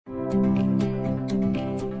We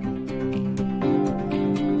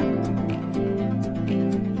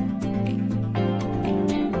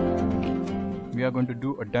are going to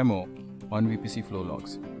do a demo on VPC Flow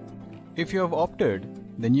Logs. If you have opted,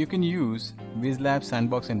 then you can use Whizlabs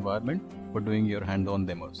sandbox environment for doing your hands-on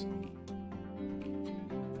demos.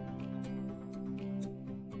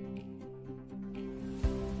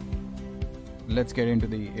 Let's get into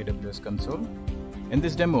the AWS console. In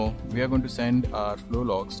this demo, we are going to send our flow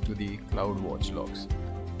logs to the CloudWatch logs.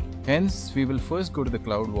 Hence, we will first go to the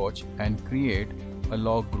CloudWatch and create a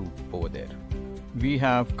log group over there. We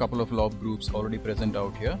have a couple of log groups already present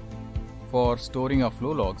out here. For storing our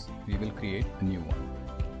flow logs, we will create a new one.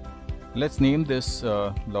 Let's name this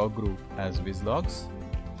log group as Whizlogs.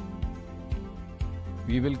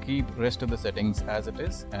 We will keep rest of the settings as it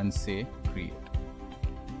is and say create.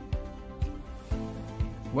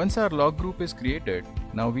 Once our log group is created,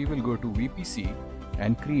 now we will go to VPC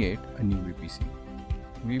and create a new VPC.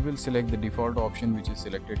 We will select the default option which is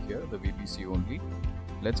selected here, the VPC only.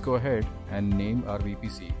 Let's go ahead and name our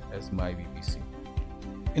VPC as my VPC.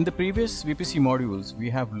 In the previous VPC modules, we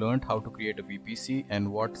have learned how to create a VPC and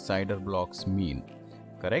what CIDR blocks mean,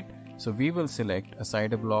 correct? So we will select a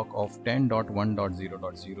CIDR block of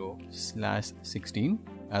 10.1.0.0/16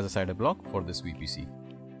 as a CIDR block for this VPC.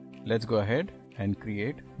 Let's go ahead and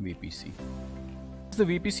create VPC. Once the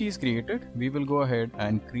VPC is created, we will go ahead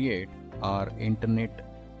and create our internet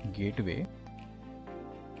gateway.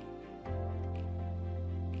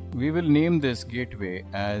 We will name this gateway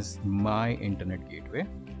as my internet gateway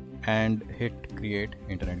and hit create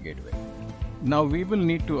internet gateway. Now we will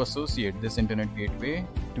need to associate this internet gateway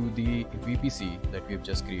to the VPC that we have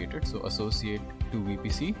just created. So associate to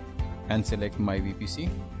VPC and select my VPC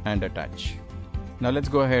and attach. Now let's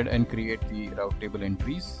go ahead and create the route table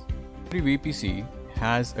entries. Every VPC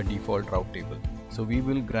has a default route table. So we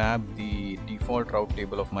will grab the default route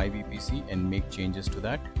table of my VPC and make changes to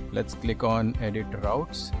that. Let's click on edit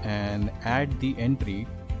routes and add the entry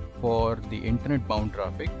for the internet bound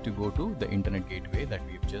traffic to go to the internet gateway that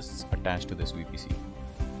we've just attached to this VPC.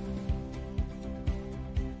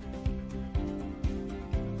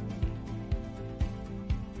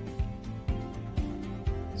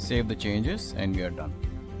 Save the changes and we are done.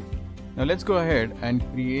 Now let's go ahead and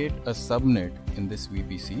create a subnet in this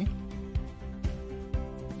VPC.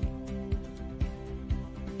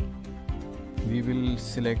 We will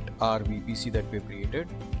select our VPC that we have created.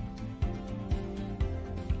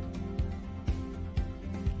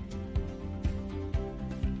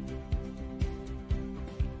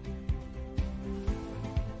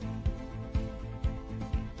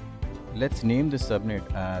 Let's name the subnet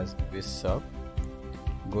as VisSub.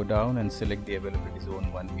 Go down and select the availability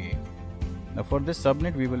zone 1A. Now for this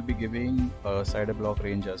subnet, we will be giving a CIDR block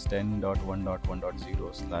range as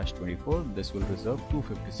 10.1.1.0/24. This will reserve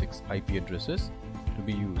 256 IP addresses to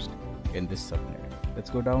be used in this subnet. Let's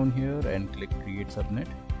go down here and click create subnet.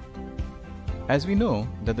 As we know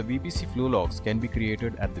that the VPC flow logs can be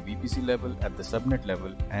created at the VPC level, at the subnet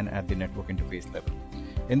level, and at the network interface level.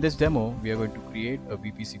 In this demo, we are going to create a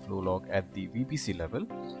VPC flow log at the VPC level.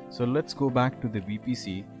 So let's go back to the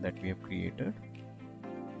VPC that we have created.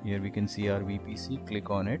 Here we can see our VPC, click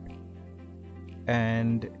on it.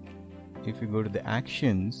 And if you go to the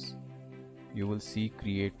actions, you will see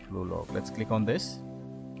create flow log. Let's click on this.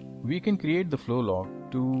 We can create the flow log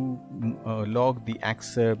to log the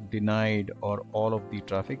accept, denied, or all of the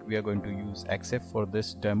traffic. We are going to use accept for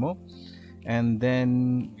this demo. And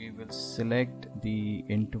then we will select the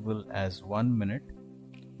interval as 1 minute.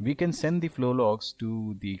 We can send the flow logs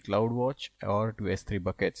to the CloudWatch or to S3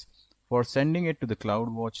 buckets. For sending it to the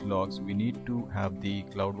CloudWatch logs, we need to have the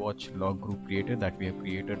CloudWatch log group created that we have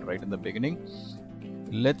created right in the beginning.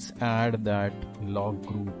 Let's add that log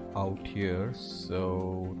group out here.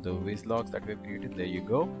 So the Whizlogs that we have created, there you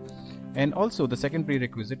go. And also the second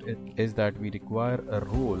prerequisite is that we require a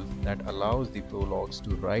role that allows the flow logs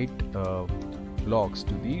to write logs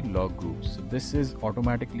to the log groups. So this is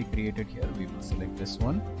automatically created here. We will select this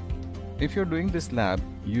one. If you're doing this lab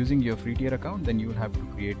using your free tier account, then you will have to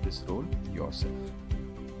create this role yourself.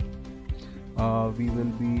 We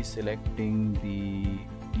will be selecting the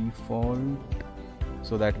default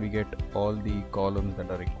so that we get all the columns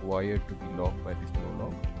that are required to be logged by this flow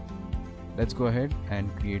log. Let's go ahead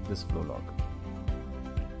and create this flow log.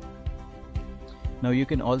 Now you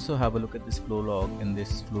can also have a look at this flow log in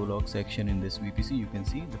this flow log section in this VPC. You can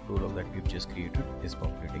see the flow log that we've just created is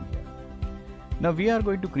populating here. Now we are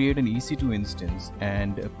going to create an EC2 instance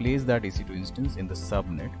and place that EC2 instance in the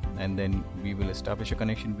subnet, and then we will establish a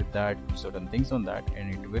connection with that, do certain things on that,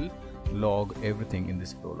 and it will log everything in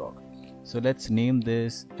this flow log. So let's name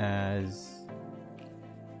this as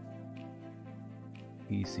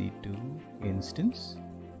EC2 instance,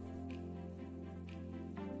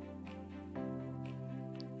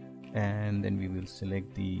 and then we will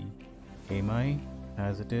select the AMI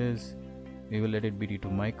as it is. We will let it be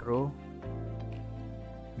T2 micro.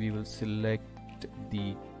 We will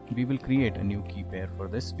create a new key pair for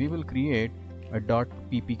this. We will create a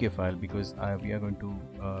 .ppk file because we are going to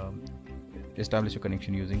establish a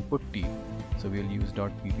connection using putty. So we will use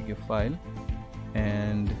 .ppk file,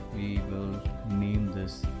 and we will name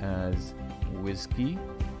this as whiskey.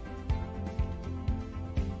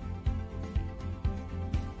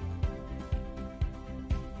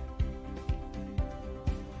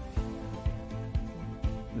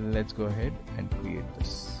 Let's go ahead and create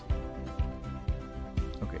this.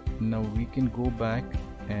 Okay, now we can go back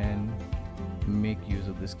and make use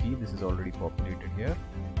of this key. This is already populated here.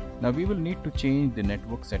 Now we will need to change the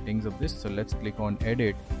network settings of this. So let's click on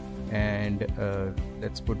edit, and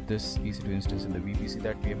let's put this EC2 instance in the VPC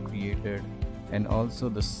that we have created, and also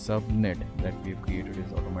the subnet that we have created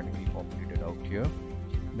is automatically populated out here.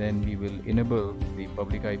 Then we will enable the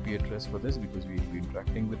public IP address for this because we will be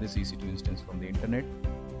interacting with this EC2 instance from the internet.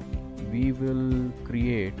 We will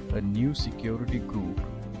create a new security group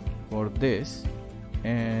for this,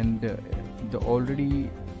 and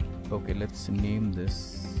let's name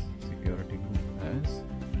this security group as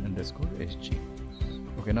 _SG.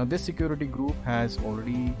 Okay, now this security group has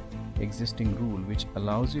already existing rule which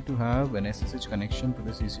allows you to have an SSH connection to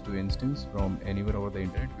this EC2 instance from anywhere over the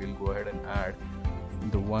internet. We'll go ahead and add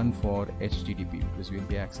the one for HTTP because we'll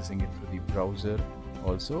be accessing it through the browser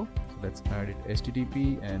also. So let's add it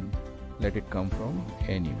HTTP and let it come from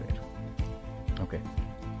anywhere. Okay,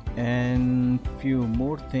 and few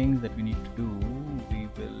more things that we need to do. We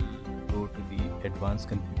will go to the advanced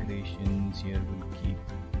configurations. Here we'll keep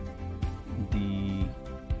the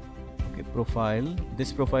profile.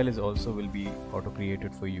 This profile is also will be auto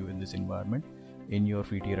created for you in this environment. In your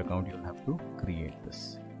free tier account you'll have to create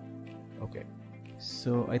this. Okay,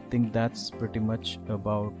 so I think that's pretty much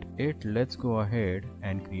about it. Let's go ahead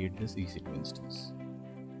and create this EC2 instance.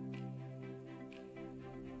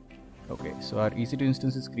 Okay, so our EC2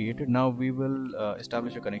 instance is created. Now we will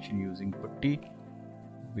establish a connection using putty.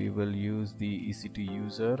 We will use the EC2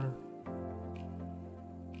 user,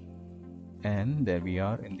 and there we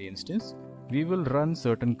are in the instance. We will run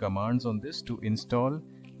certain commands on this to install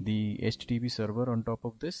the HTTP server on top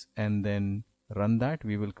of this, and then run that.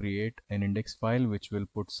 We will create an index file which will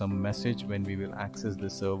put some message when we will access the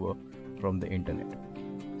server from the internet.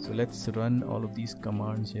 So let's run all of these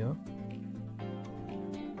commands here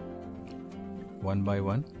one by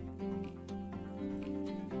one.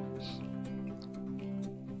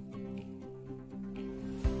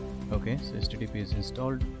 Okay, so HTTP is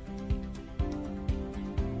installed.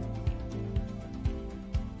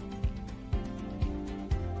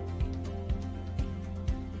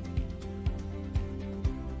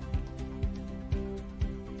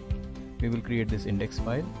 We will create this index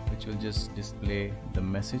file which will just display the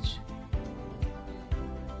message.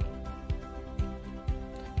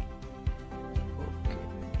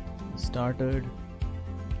 Started.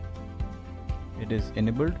 It is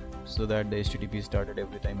enabled so that the HTTP is started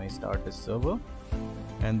every time I start the server,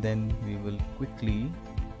 and then we will quickly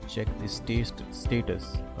check the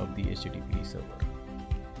status of the HTTP server.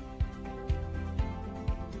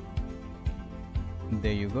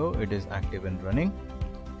 There you go, it is active and running.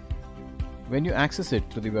 When you access it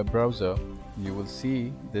through the web browser, you will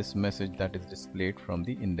see this message that is displayed from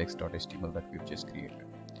the index.html that we've just created.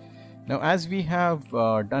 Now, as we have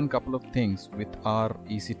done a couple of things with our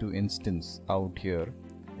EC2 instance out here,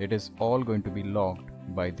 it is all going to be logged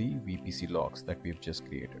by the VPC logs that we've just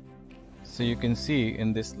created. So you can see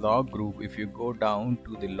in this log group, if you go down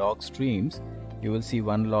to the log streams, you will see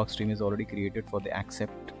one log stream is already created for the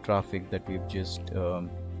accept traffic that we've just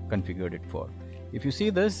configured it for. If you see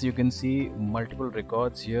this, you can see multiple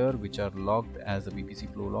records here which are logged as the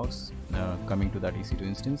VPC Flow Logs coming to that EC2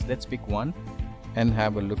 instance. Let's pick one and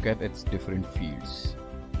have a look at its different fields.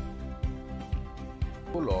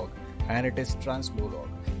 Flow log, and it is transflow log,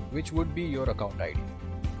 which would be your account ID.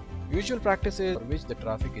 Usual practices for which the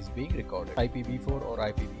traffic is being recorded. IPv4 or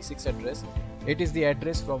IPv6 address. It is the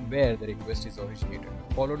address from where the request is originated.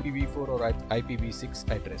 Followed IPv4 or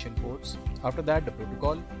IPv6 address ports. After that, the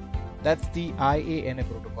protocol. That's the IANA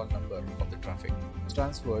protocol number of the traffic. It's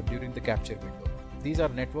transferred during the capture window. These are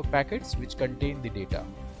network packets which contain the data.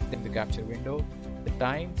 In the capture window, the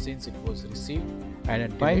time since it was received,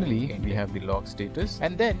 and finally we have the log status,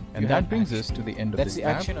 and then that brings us to the end of this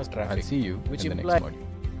action of traffic. I'll see you which in the next module.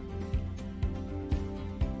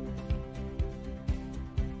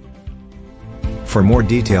 For more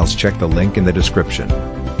details, check the link in the description.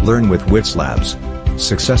 Learn with Whizlabs.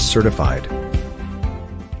 Success certified.